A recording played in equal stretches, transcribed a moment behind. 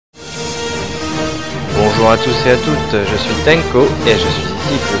Bonjour à tous et à toutes, je suis Tenko et je suis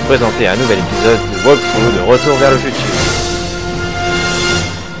ici pour vous présenter un nouvel épisode de Walkthrough de Retour vers le futur.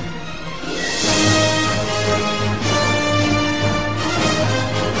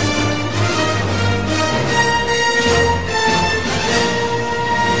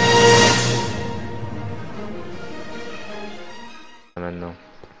 Maintenant.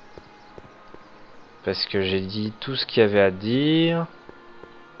 Parce que j'ai dit tout ce qu'il y avait à dire.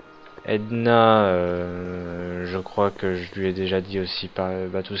 Edna, je crois que je lui ai déjà dit aussi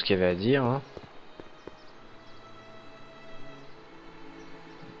tout ce qu'il y avait à dire. Hein.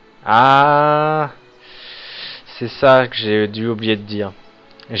 Ah, c'est ça que j'ai dû oublier de dire.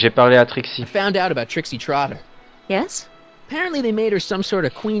 J'ai parlé à Trixie. I found out about Trixie Trotter. Yes? Apparently they made her some sort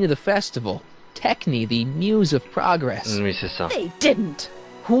of queen of the festival. Techne, the muse of progress. Oui, c'est ça. They didn't.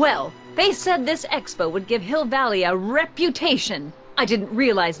 Well, they said this expo would give Hill Valley a reputation. I didn't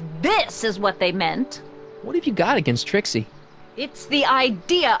realize this is what they meant. What have you got against Trixie? It's the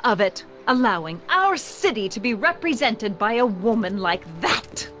idea of it. Allowing our city to be represented by a woman like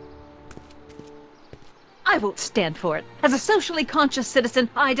that. I won't stand for it. As a socially conscious citizen,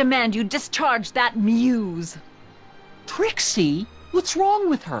 I demand you discharge that muse. Trixie? What's wrong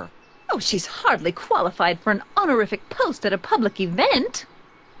with her? Oh, she's hardly qualified for an honorific post at a public event.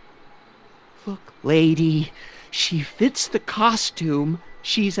 Look, lady, she fits the costume,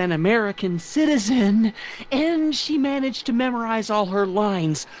 she's an American citizen, and she managed to memorize all her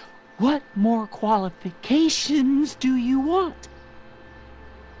lines. What more qualifications do you want?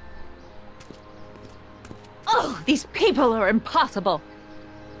 Oh, these people are impossible.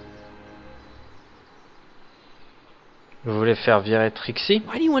 Vous voulez faire virer Trixie?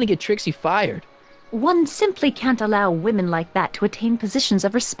 Why do you want to get Trixie fired? One simply can't allow women like that to attain positions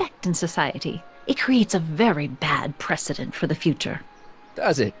of respect in society. It creates a very bad precedent for the future.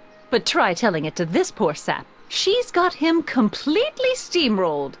 Does it? But try telling it to this poor sap. She's got him completely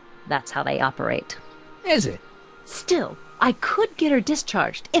steamrolled. That's how they operate. Is it? Still, I could get her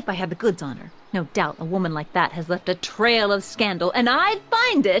discharged if I had the goods on her. No doubt a woman like that has left a trail of scandal, and I'd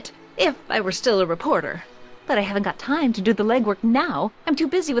find it if I were still a reporter. But I haven't got time to do the legwork now. I'm too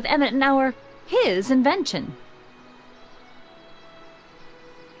busy with Emmett and his invention.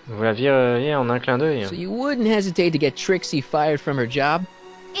 Vous la vireriez en un clin d'œil. So you wouldn't hesitate to get Trixie fired from her job?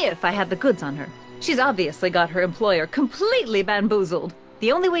 If I had the goods on her. She's obviously got her employer completely bamboozled.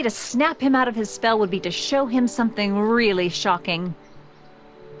 The only way to snap him out of his spell would be to show him something really shocking.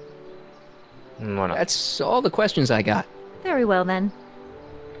 Voilà. That's all the questions I got. Very well then.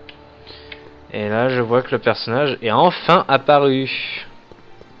 Et là, je vois que le personnage est enfin apparu.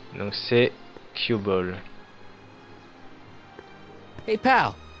 Donc c'est Q-Ball. Hey,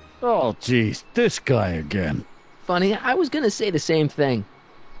 pal. Oh, jeez, this guy again. Funny, I was gonna say the same thing.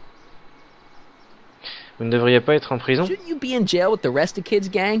 Vous ne devriez pas être en prison? Shouldn't you be in jail with the rest of Kid's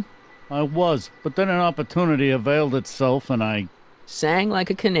gang? I was, but then an opportunity availed itself and I Sang like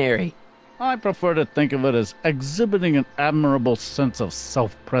a canary. prefer to think of it as exhibiting an admirable sense of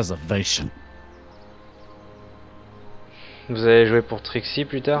self-preservation. Vous allez jouer pour Trixie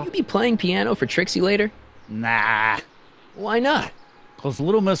plus tard? You be playing piano for Trixie later? Nah, Why not? 'cause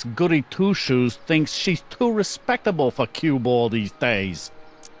little Miss Goody Two-Shoes thinks she's too respectable for cue ball these days.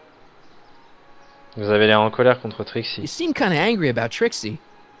 Vous avez l'air en colère contre You Trixie. seem kinda angry about Trixie.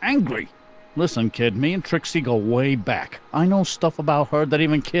 Angry. Listen, kid, me and Trixie go way back. I know stuff about her that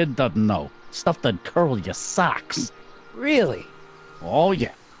even Kid doesn't know. Stuff that curl your socks. Really? Oh,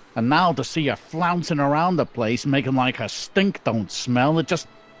 yeah. And now to see her flouncing around the place, making like her stink don't smell, it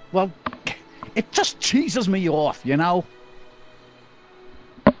just cheeses me off, you know?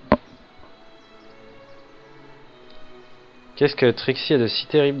 Qu'est-ce que Trixie a de si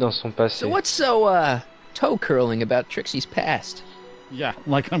terrible dans son passé? So what's so, toe curling about Trixie's past? Yeah,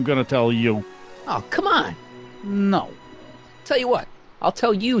 like I'm gonna tell you. Oh, come on. No. Tell you what, I'll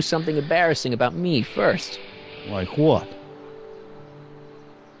tell you something embarrassing about me first. Like what?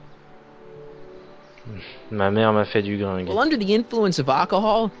 Ma mère m'a fait du gringue. Well, under the influence of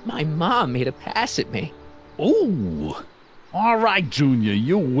alcohol, my mom made a pass at me. Ooh. All right, Junior,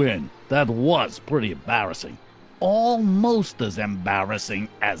 you win. That was pretty embarrassing. Almost as embarrassing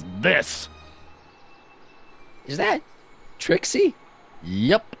as this. Is that Trixie?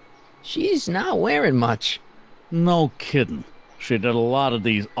 Yep. She's not wearing much. No kidding. She did a lot of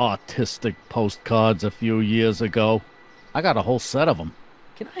these artistic postcards a few years ago. I got a whole set of them.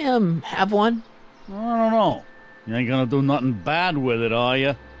 Can I, have one? I don't know. You ain't gonna do nothing bad with it, are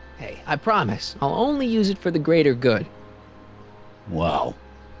you? Hey, I promise. I'll only use it for the greater good. Well,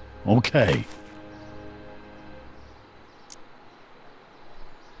 okay.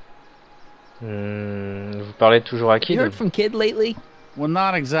 parlais toujours à qui? You heard from Kid lately? We're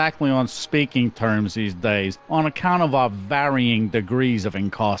not exactly on speaking terms these days, on account of our varying degrees of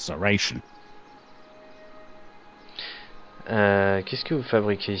incarceration. Qu'est-ce que vous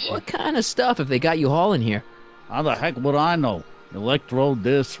fabriquez ici? What kind of stuff have they got you hauling here? How the heck would I know? Electro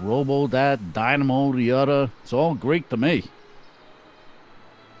this, robo that, dynamo the other. It's all Greek to me.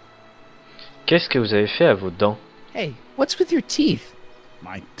 Qu'est-ce que vous avez fait à vos dents? Hey, what's with your teeth?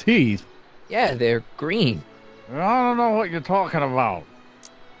 My teeth? Yeah, they're green. I don't know what you're talking about.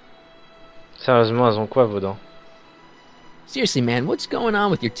 Sérieusement, elles ont quoi vos dents? Seriously, man, what's going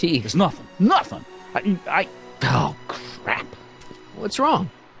on with your teeth? There's nothing. Nothing. I... Oh, crap. What's wrong?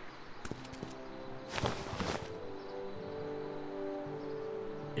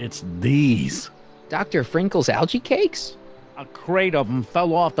 It's these. Dr. Frinkle's algae cakes? A crate of them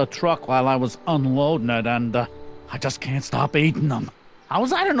fell off the truck while I was unloading it, and I just can't stop eating them. How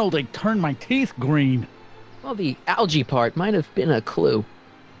was I to know they turned my teeth green? Well, the algae part might have been a clue.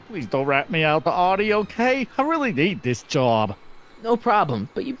 Please don't rat me out to Audie, okay? I really need this job. No problem,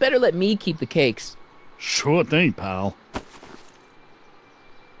 but you better let me keep the cakes. Sure thing, pal.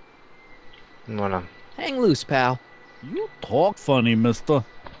 Voilà. Hang loose, pal. You talk funny, mister.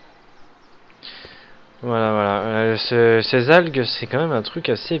 Voilà. Ces algues, c'est quand même un truc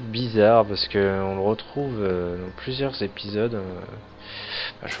assez bizarre parce que on le retrouve dans plusieurs épisodes.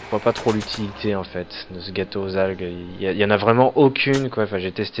 Je vois pas trop l'utilité en fait de ce gâteau aux algues. Il y en a vraiment aucune quoi. Enfin,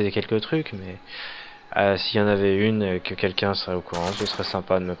 j'ai testé quelques trucs, mais s'il y en avait une que quelqu'un serait au courant, ce serait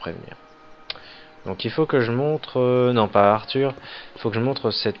sympa de me prévenir. Donc il faut que je montre, non pas à Arthur, il faut que je montre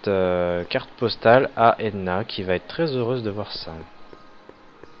cette carte postale à Edna qui va être très heureuse de voir ça.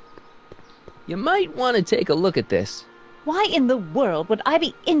 You might want to take a look at this. Why in the world would I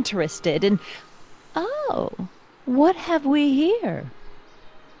be interested in... Oh, what have we here?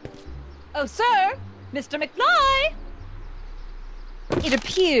 Oh, sir! Mr. McFly! It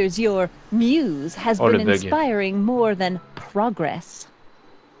appears your muse has been inspiring more than progress.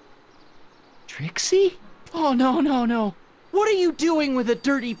 Trixie? Oh, no. What are you doing with a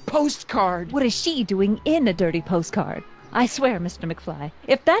dirty postcard? What is she doing in a dirty postcard? I swear, Mr. McFly,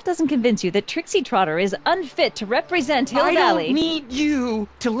 if that doesn't convince you that Trixie Trotter is unfit to represent Hill Valley... I don't need you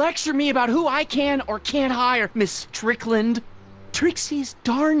to lecture me about who I can or can't hire, Miss Strickland. Trixie's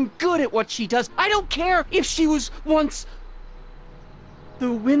darn good at what she does. I don't care if she was once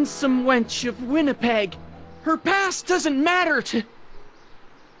the winsome wench of Winnipeg. Her past doesn't matter to...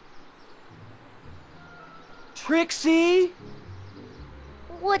 Trixie?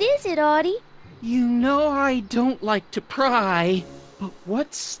 What is it, Audie? You know I don't like to pry, but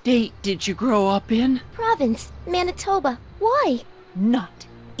what state did you grow up in? Province, Manitoba. Why? Not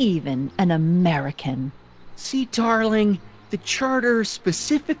even an American. See, darling, the charter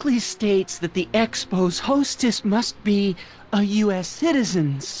specifically states that the Expo's hostess must be a U.S.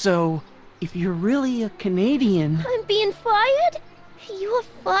 citizen, so if you're really a Canadian... I'm being fired? You are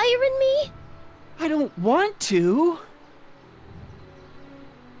firing me? I don't want to.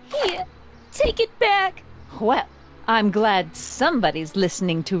 Here, take it back. Well, I'm glad somebody's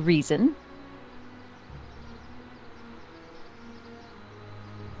listening to reason.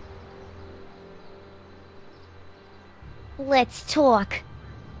 Let's talk.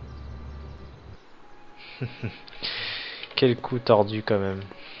 Quel coup tordu quand même.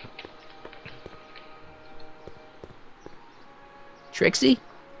 Trixie?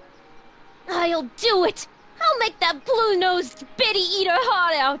 I'll do it. I'll make that blue-nosed Betty eat her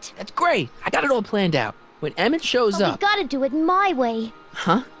heart out. That's great. I got it all planned out. When Emmett shows But up... we gotta do it my way.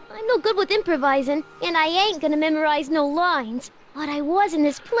 Huh? I'm no good with improvising, and I ain't gonna memorize no lines. But I was in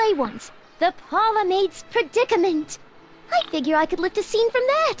this play once. The Parlourmaid's Predicament. I figure I could lift a scene from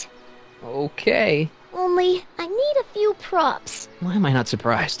that. Okay. Only, I need a few props. Why am I not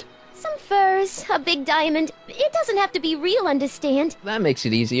surprised? Some furs, a big diamond. It doesn't have to be real, understand? That makes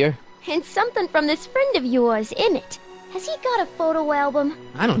it easier. And something from this friend of yours, Emmett. Has he got a photo album?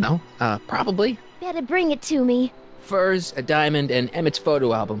 I don't know. Probably. Better bring it to me. Furs, a diamond, and Emmett's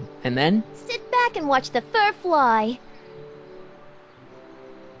photo album. And then? Sit back and watch the fur fly.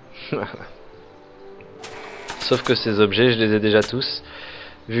 Sauf que ces objets, je les ai déjà tous,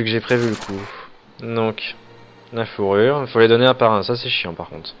 vu que j'ai prévu le coup. Donc, la fourrure, il faut les donner un par un, ça c'est chiant par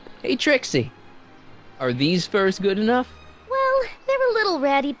contre. Hey Trixie, are these furs good enough? Well, they're a little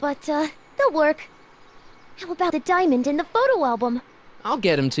ratty, but, they'll work. How about the diamond in the photo album? I'll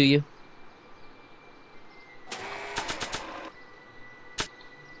get them to you.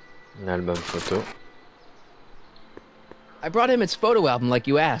 Un album photo. I brought Emmett's photo album like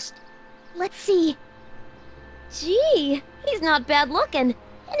you asked. Let's see. Gee, he's not bad looking.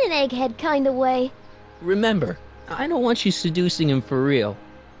 In an egghead kind of way. Remember, I don't want you seducing him for real.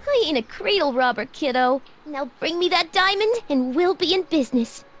 I ain't a cradle robber, kiddo. Now bring me that diamond and we'll be in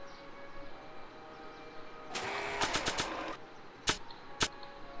business.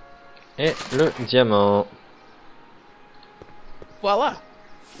 Et le diamant. Voila!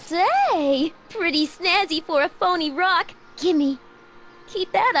 Say, pretty snazzy for a phony rock. Gimme.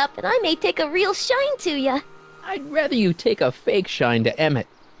 Keep that up and I may take a real shine to ya. I'd rather you take a fake shine to Emmett.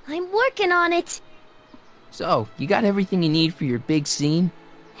 I'm working on it. So, you got everything you need for your big scene?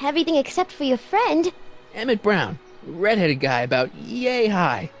 Everything except for your friend. Emmett Brown, redheaded guy about yay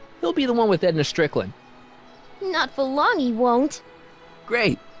high. He'll be the one with Edna Strickland. Not for long he won't.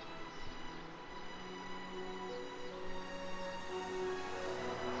 Great.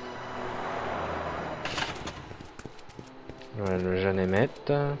 Voilà, le jeune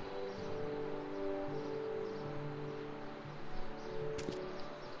Emmett.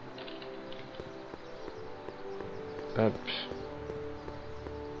 Hop.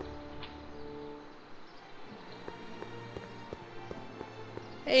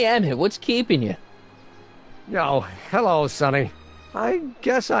 Hey Emmett, what's keeping you? Yo, hello, Sonny. I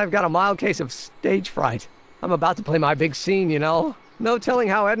guess I've got a mild case of stage fright. I'm about to play my big scene, you know? No telling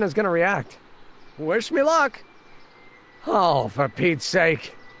how Edna's gonna react. Wish me luck! Oh, for Pete's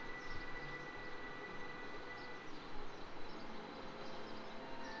sake.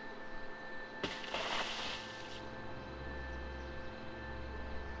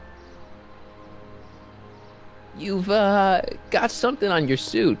 You've, got something on your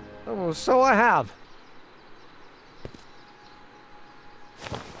suit. Oh, so I have.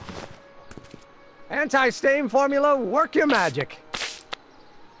 Anti-stain formula, work your magic.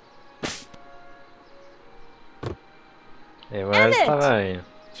 Et voilà le travail.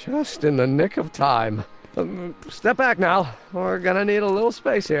 Just in the nick of time. Step back now. We're gonna need a little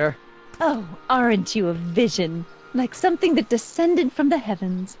space here. Oh, aren't you a vision? Like something that descended from the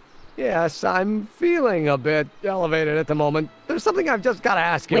heavens. Yes, I'm feeling a bit elevated at the moment. There's something I've just gotta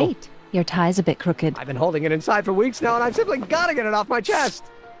ask you. Wait, your tie's a bit crooked. I've been holding it inside for weeks now, and I've simply gotta get it off my chest.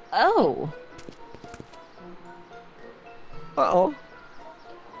 Oh. Uh-oh.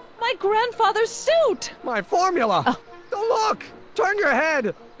 My grandfather's suit! My formula! Oh. Don't look! Turn your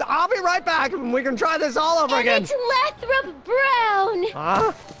head! I'll be right back, and we can try this all over again. Emmett Lathrop Brown!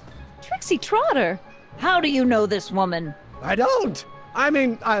 Huh? Trixie Trotter! How do you know this woman? I don't! I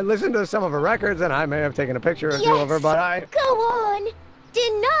mean, I listened to some of her records, and I may have taken a picture or two of her, but I... Go on!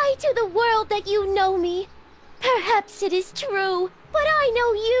 Deny to the world that you know me. Perhaps it is true, but I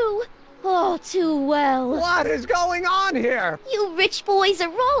know you all too well. What is going on here? You rich boys are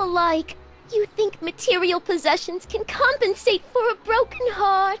all alike. You think material possessions can compensate for a broken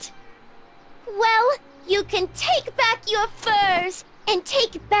heart. Well, you can take back your furs, and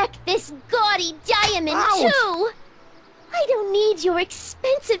take back this gaudy diamond, Ouch! too. I don't need your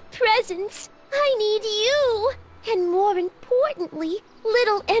expensive presents. I need you. And more importantly,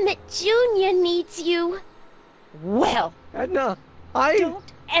 little Emmett Jr. needs you. Well, Edna,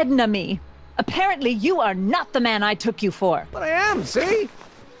 don't Edna me. Apparently you are not the man I took you for. But I am, see?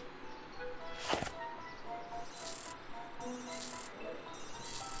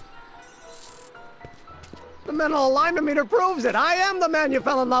 The mental alignment meter proves it. I am the man you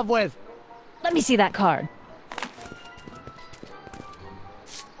fell in love with. Let me see that card.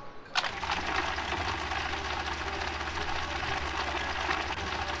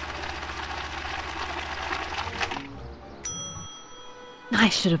 I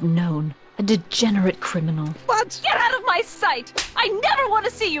should have known. A degenerate criminal. What? Get out of my sight! I never want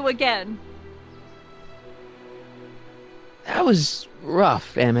to see you again! That was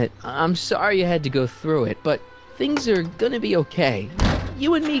rough, Emmett. I'm sorry you had to go through it, but things are gonna be okay.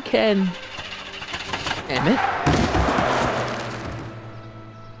 You and me can... Emmett?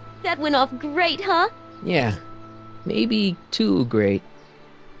 That went off great, huh? Yeah. Maybe too great.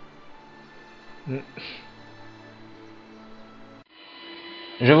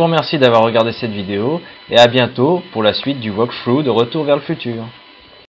 Je vous remercie d'avoir regardé cette vidéo et à bientôt pour la suite du walkthrough de Retour vers le futur.